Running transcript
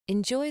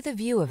Enjoy the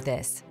view of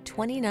this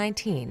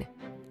 2019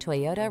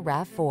 Toyota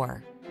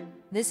RAV4.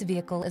 This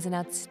vehicle is an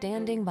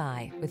outstanding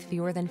buy with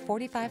fewer than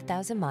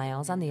 45,000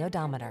 miles on the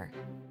odometer.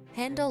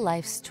 Handle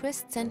life's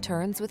twists and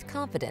turns with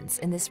confidence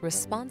in this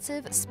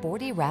responsive,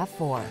 sporty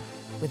RAV4.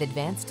 With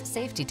advanced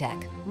safety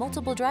tech,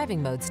 multiple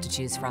driving modes to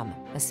choose from,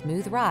 a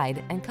smooth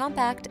ride, and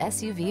compact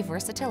SUV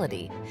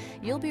versatility,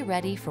 you'll be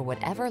ready for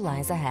whatever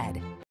lies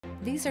ahead.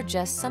 These are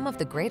just some of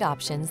the great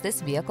options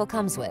this vehicle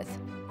comes with: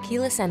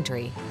 keyless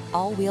entry,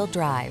 all-wheel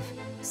drive,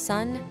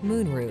 sun,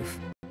 moonroof,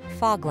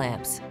 fog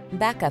lamps,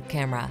 backup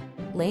camera,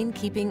 lane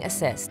keeping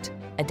assist,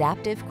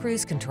 adaptive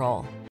cruise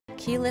control,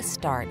 keyless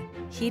start,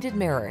 heated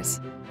mirrors,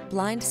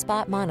 blind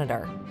spot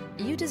monitor.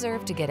 You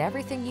deserve to get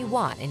everything you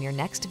want in your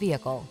next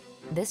vehicle.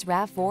 This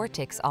RAV4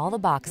 ticks all the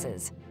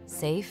boxes: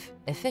 safe,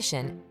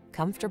 efficient,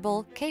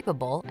 comfortable,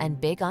 capable,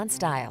 and big on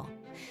style.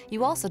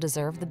 You also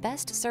deserve the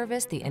best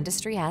service the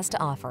industry has to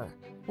offer.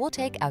 We'll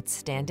take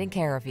outstanding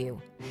care of you.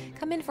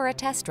 Come in for a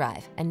test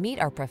drive and meet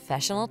our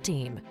professional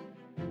team.